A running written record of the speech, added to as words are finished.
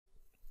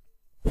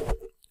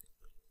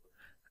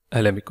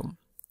أهلا بكم.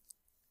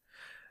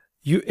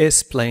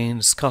 US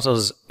plane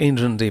scatters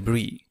engine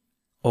debris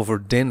over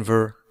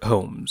Denver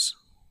homes.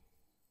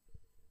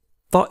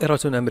 طائرة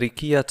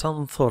أمريكية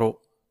تنثر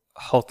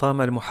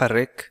حطام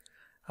المحرك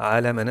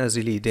على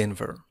منازل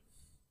دنفر.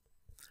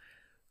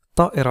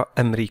 طائرة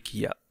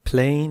أمريكية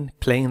plane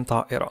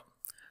طائرة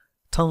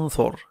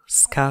تنثر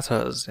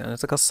scatters يعني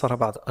تكسر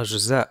بعض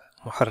أجزاء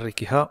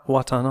محركها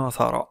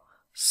وتناثر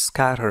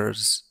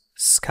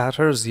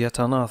scatters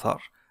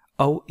يتناثر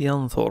أو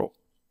ينثر.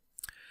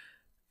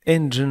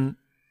 engine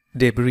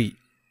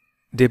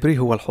debris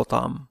هو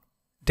الحطام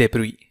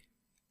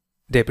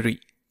debris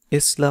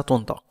اس لا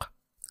تنطق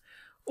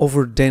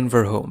over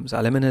Denver homes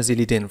على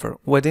منازل دنفر،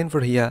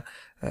 ودنفر هي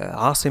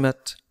عاصمة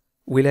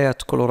ولاية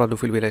كولورادو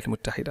في الولايات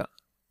المتحدة،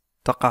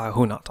 تقع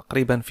هنا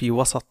تقريبا في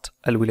وسط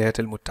الولايات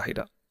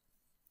المتحدة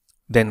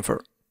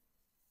دنفر.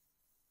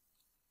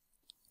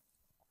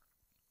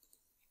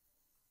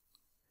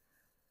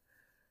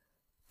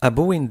 A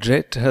Boeing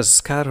jet has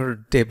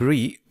scattered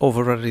debris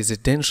over a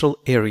residential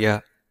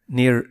area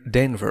near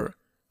Denver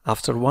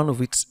after one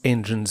of its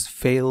engines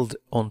failed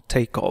on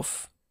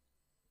takeoff.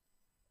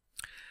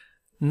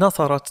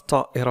 نثرت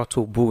طائرة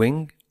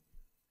بوينغ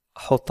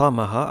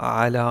حطامها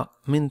على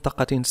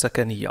منطقة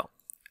سكنية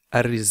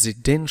a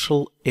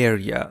residential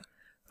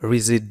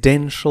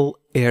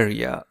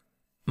area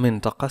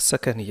منطقة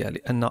سكنية،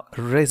 لأن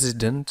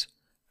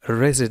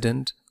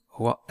resident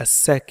هو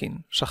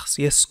الساكن، شخص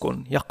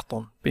يسكن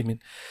يقطن بمن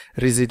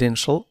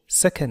residential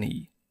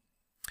سكني،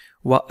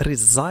 و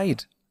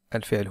reside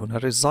الفعل هنا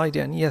reside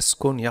يعني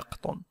يسكن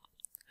يقطن.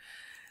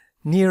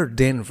 near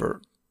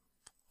Denver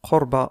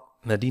قرب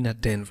مدينة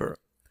دنفر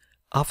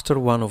after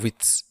one of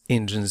its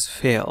engines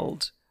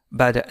failed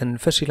بعد أن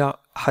فشل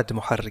أحد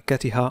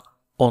محركاتها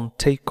on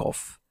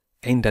take-off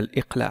عند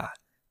الإقلاع.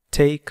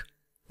 take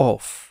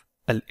off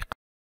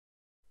الإقلاع.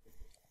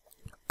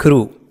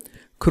 crew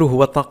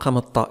هو طاقم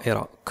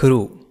الطائرة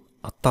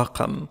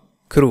الطاقم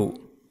crew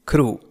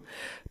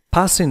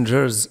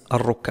passengers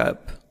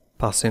الركاب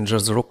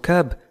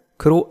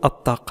crew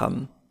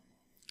الطاقم.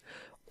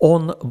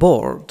 on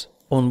board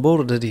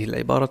هذه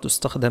العبارة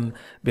تستخدم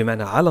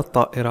بمعنى على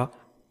الطائرة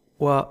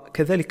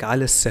وكذلك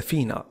على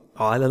السفينة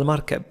أو على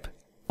المركب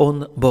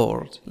on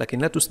board، لكن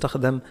لا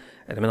تستخدم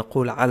عندما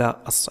نقول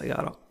على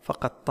السيارة،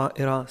 فقط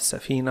طائرة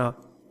سفينة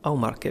أو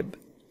مركب.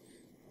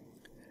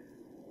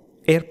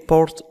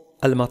 airport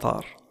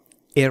المطار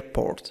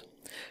airport.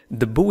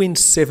 The Boeing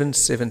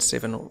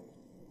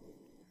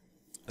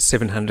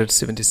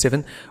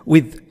 777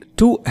 with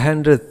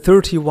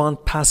 231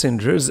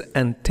 passengers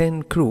and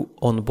 10 crew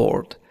on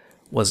board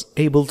was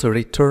able to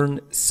return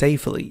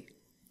safely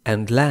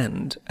and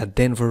land at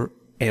Denver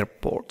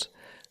airport.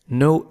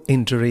 No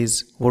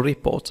injuries were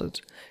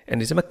reported.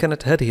 يعني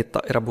تمكنت هذه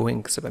الطائرة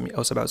بوينغ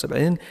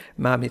 777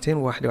 مع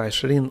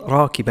 221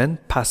 راكبا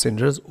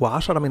passengers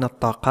و10 من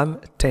الطاقم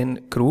 10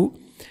 crew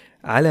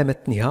على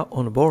متنها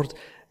on board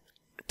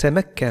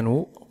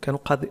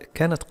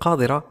كانت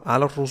قادرة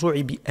على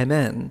الرجوع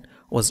بأمان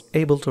was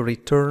able to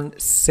return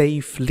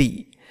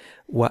safely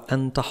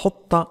وأن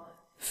تحط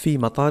في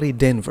مطار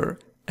دنفر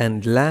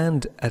and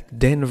land at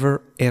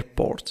Denver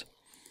airport،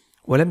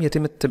 ولم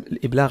يتم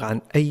الإبلاغ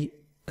عن أي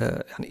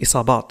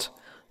إصابات.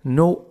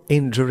 No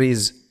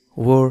injuries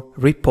were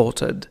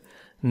reported.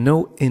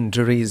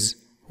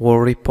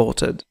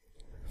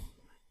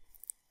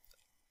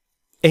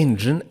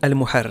 engine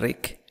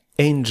المحرك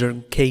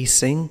engine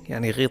casing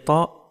يعني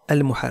غطاء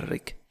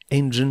المحرك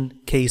engine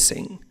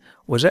casing،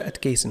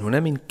 وجاءت casing هنا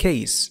من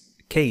case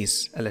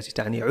التي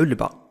تعني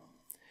علبة،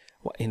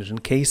 و engine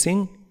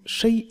casing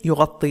شيء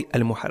يغطي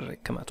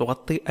المحرك كما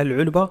تغطي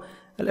العلبة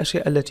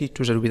الأشياء التي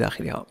توجد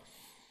بداخلها.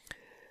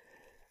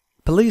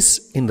 Police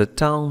in the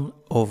town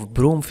of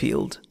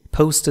Broomfield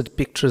posted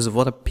pictures of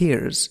what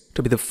appears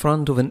to be the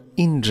front of an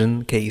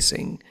engine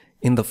casing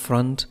in the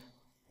front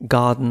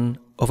garden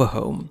of a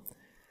home.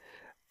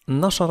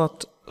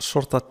 نشرت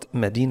شرطة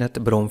مدينة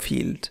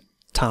برومفيلد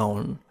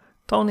town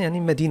يعني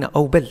مدينة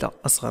أو بلدة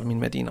أصغر من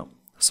مدينة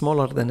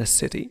smaller than a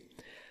city.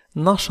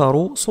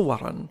 نشروا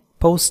صورا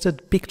posted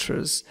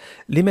pictures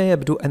لما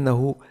يبدو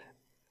أنه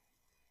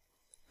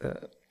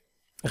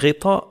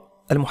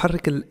غطاء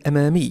المحرك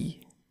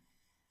الأمامي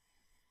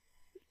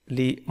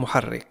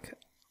لمحرك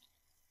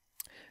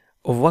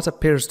of what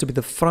appears to be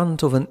the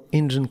front of an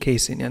engine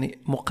casing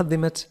يعني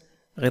مقدمة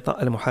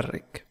غطاء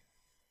المحرك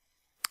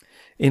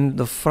in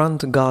the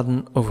front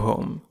garden of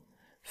home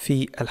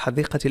في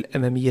الحديقة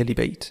الأمامية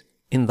لبيت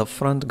in the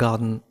front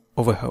garden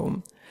of a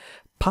home.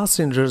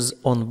 Passengers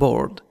on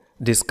board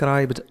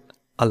described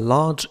a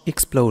large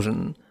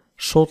explosion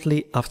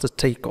shortly after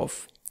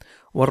takeoff.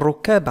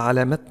 والركاب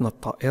على متن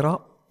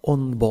الطائرة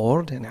on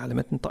board يعني على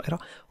متن الطائرة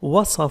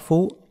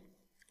وصفوا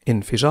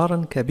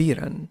انفجارا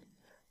كبيرا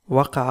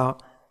وقع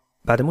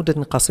بعد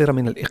مدة قصيرة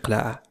من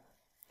الإقلاع.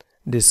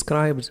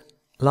 described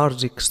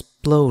large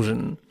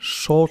explosion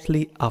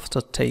shortly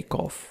after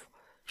takeoff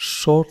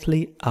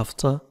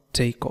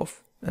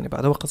يعني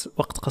بعد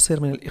وقت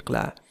قصير من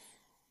الإقلاع.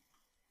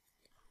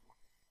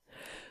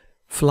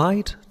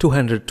 Flight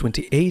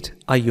 228,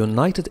 a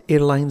United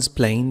Airlines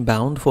plane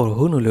bound for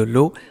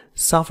Honolulu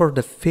suffered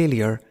a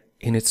failure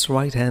in its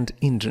right-hand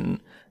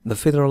engine, the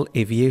Federal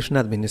Aviation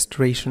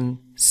Administration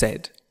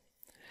said.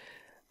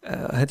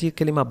 هذه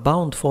الكلمة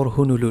bound for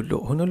Honolulu.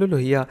 Honolulu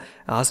هي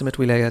عاصمة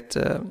ولاية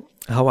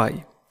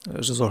هاواي،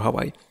 جزر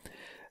هاواي.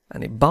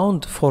 يعني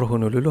bound for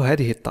Honolulu،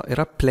 هذه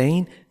الطائرة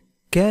plane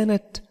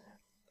كانت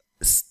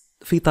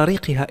في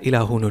طريقها إلى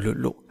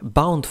هونولولو.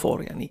 bound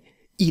for يعني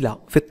إلى،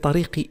 في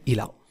الطريق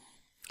إلى.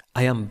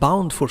 I am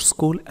bound for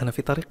school، أنا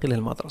في طريقي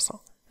للمدرسة،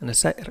 أنا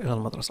سائر إلى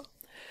المدرسة.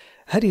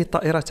 هذه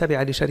الطائرة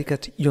تابعة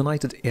لشركة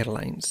United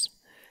Airlines.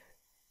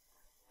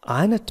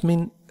 عانت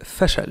من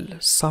فشل،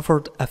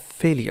 suffered a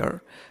failure،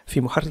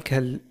 في محركها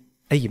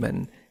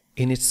الأيمن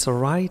in its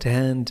right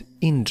hand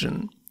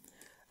engine.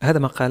 هذا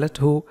ما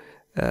قالته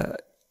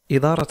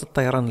إدارة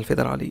الطيران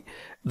الفيدرالي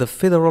The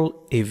Federal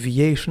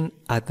Aviation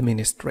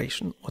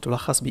Administration،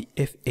 وتلخص ب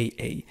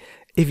FAA.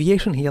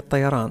 Aviation هي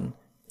الطيران.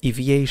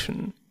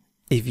 Aviation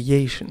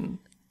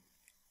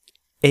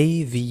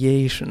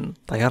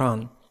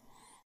طيران.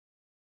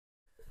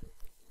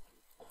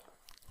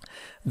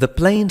 The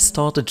plane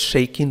started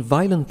shaking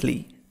violently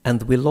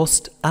and we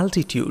lost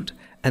altitude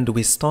and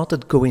we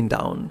started going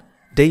down,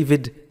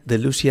 David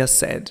DeLucia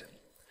said.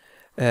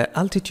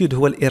 Altitude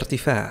هو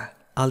الارتفاع.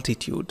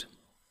 Altitude.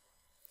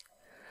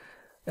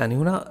 يعني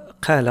هنا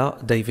قال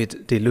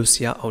ديفيد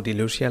ديلوسيا أو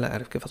ديلوسيا، لا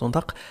أعرف كيف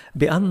تنطق،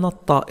 بأن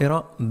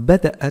الطائرة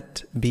بدأت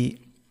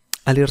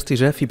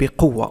بالارتجاف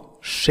بقوة.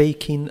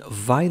 shaking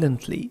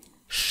violently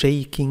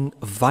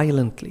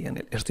يعني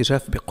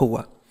الارتجاف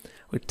بقوة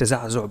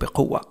والتزعزع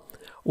بقوة،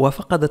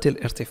 وفقدت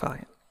الارتفاع،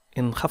 يعني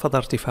انخفض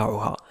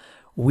ارتفاعها.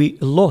 we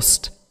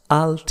lost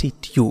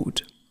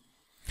altitude،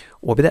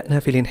 وبدأنا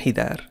في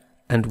الانحدار.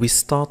 and we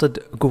started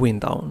going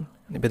down،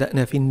 يعني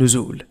بدأنا في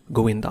النزول.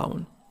 going down.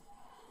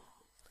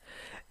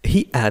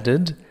 He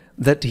added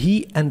that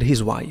he and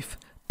his wife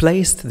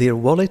placed their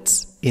wallets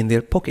in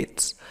their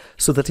pockets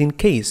so that in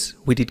case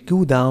we did go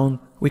down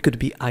we could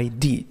be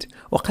ID'd.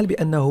 وقال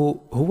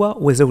بأنه هو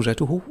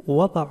وزوجته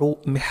وضعوا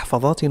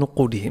محفظات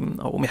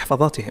نقودهم أو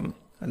محفظاتهم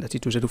التي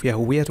توجد فيها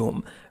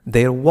هويتهم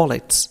their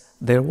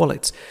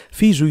wallets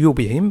في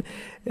جيوبهم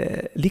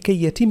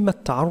لكي يتم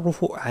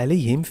التعرف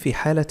عليهم في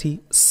حالة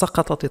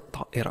سقطت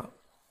الطائرة.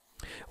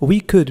 We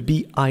could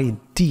be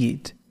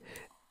ID'd،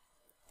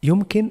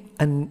 يمكن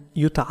أن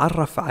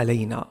يتعرف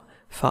علينا.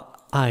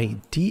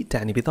 ف-ID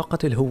تعني بطاقة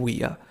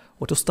الهوية،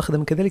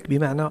 وتستخدم كذلك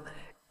بمعنى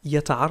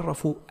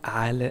يتعرف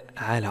على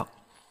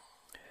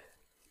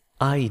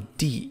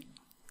ID،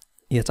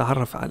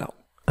 يتعرف على.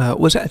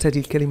 وجاءت هذه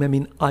الكلمة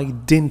من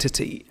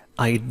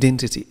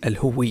identity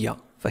الهوية،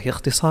 فهي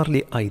اختصار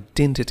ل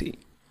identity.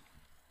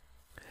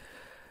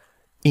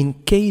 In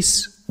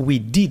case we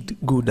did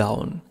go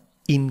down،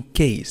 in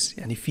case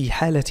يعني في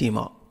حالة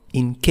ما.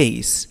 in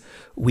case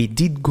we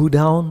did go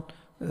down،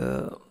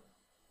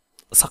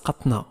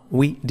 سقطنا.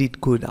 we did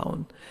go down.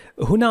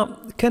 هنا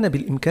كان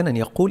بالإمكان أن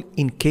يقول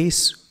in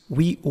case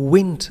we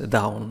went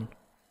down،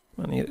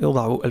 يعني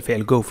يوضع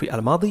الفعل go في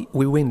الماضي.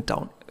 we went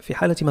down في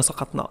حالة ما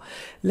سقطنا،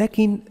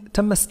 لكن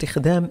تم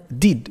استخدام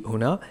did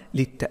هنا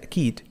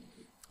للتأكيد.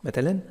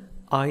 مثلا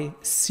I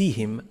see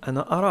him،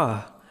 أنا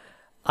أراه.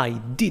 I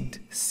did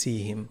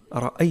see him،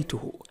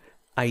 رأيته.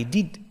 I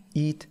did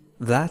eat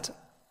that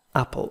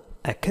apple،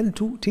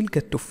 أكلت تلك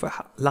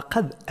التفاحة.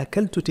 لقد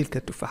أكلت تلك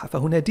التفاحة،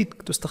 فهنا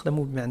did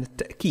تستخدم بمعنى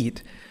التأكيد.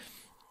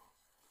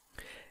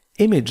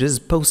 Images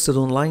posted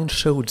online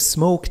showed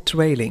smoke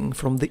trailing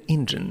from the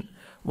engine.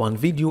 One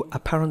video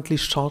apparently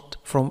shot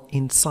from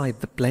inside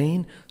the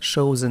plane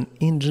shows an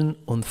engine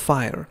on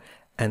fire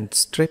and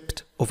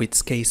stripped of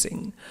its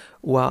casing.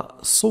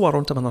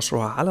 وصور تم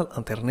نشرها على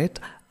الانترنت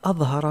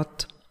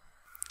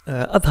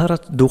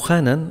أظهرت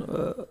دخانا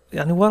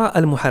يعني وراء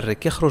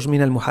المحرك، يخرج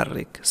من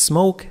المحرك.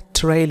 smoke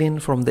trailing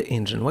from the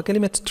engine،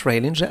 وكلمة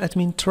trailing جاءت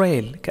من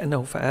trail،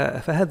 كأنه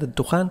فهذا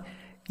الدخان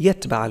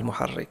يتبع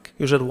المحرك،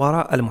 يوجد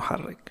وراء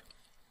المحرك.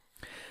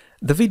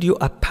 The video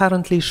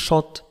apparently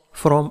shot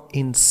from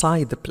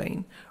inside the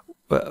plane.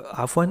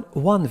 عفوا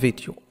one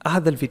video،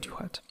 أحد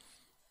الفيديوهات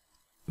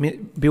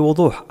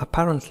بوضوح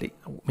apparently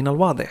من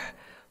الواضح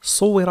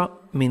صور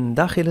من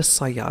داخل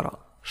السيارة.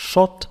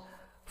 shot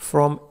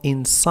from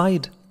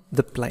inside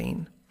the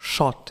plane،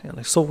 shot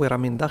يعني صور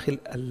من داخل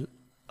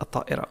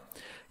الطائرة،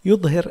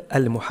 يظهر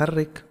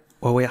المحرك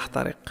وهو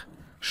يحترق.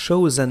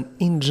 shows an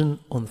engine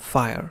on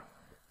fire،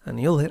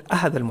 يعني يظهر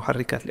أحد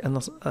المحركات لأن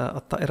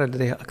الطائرة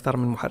لديها أكثر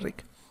من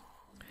محرك.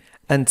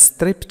 and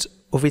stripped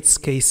of its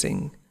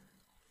casing،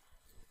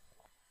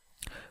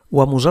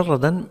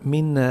 ومجردا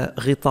من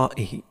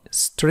غطائه.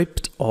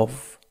 stripped of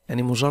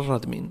يعني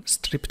مجرد من.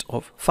 stripped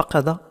of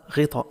فقد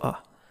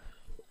غطاءه.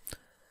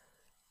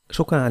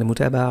 شكرا على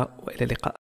المتابعة وإلى اللقاء.